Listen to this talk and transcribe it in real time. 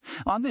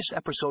On this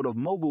episode of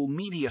Mogul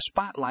Media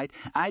Spotlight,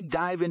 I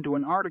dive into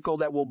an article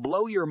that will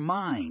blow your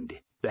mind.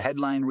 The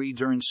headline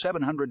reads, Earn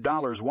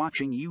 $700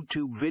 watching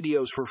YouTube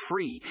videos for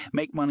free.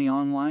 Make money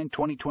online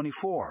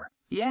 2024.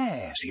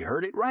 Yes, you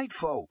heard it right,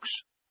 folks.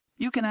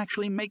 You can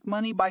actually make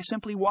money by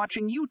simply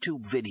watching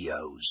YouTube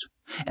videos.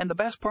 And the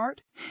best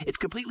part? It's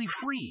completely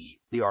free.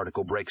 The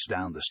article breaks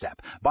down the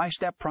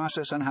step-by-step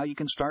process on how you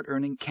can start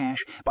earning cash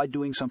by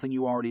doing something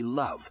you already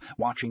love,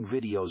 watching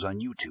videos on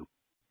YouTube.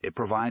 It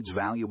provides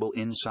valuable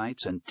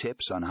insights and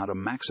tips on how to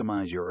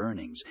maximize your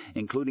earnings,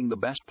 including the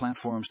best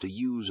platforms to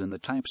use and the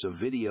types of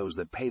videos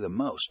that pay the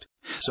most.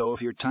 So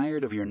if you're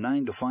tired of your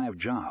 9-to-5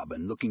 job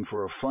and looking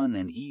for a fun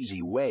and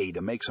easy way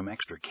to make some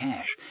extra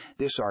cash,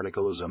 this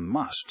article is a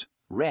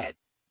must-read.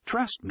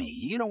 Trust me,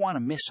 you don't want to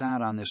miss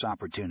out on this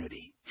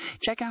opportunity.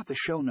 Check out the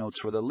show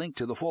notes for the link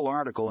to the full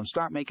article and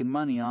start making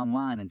money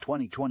online in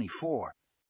 2024.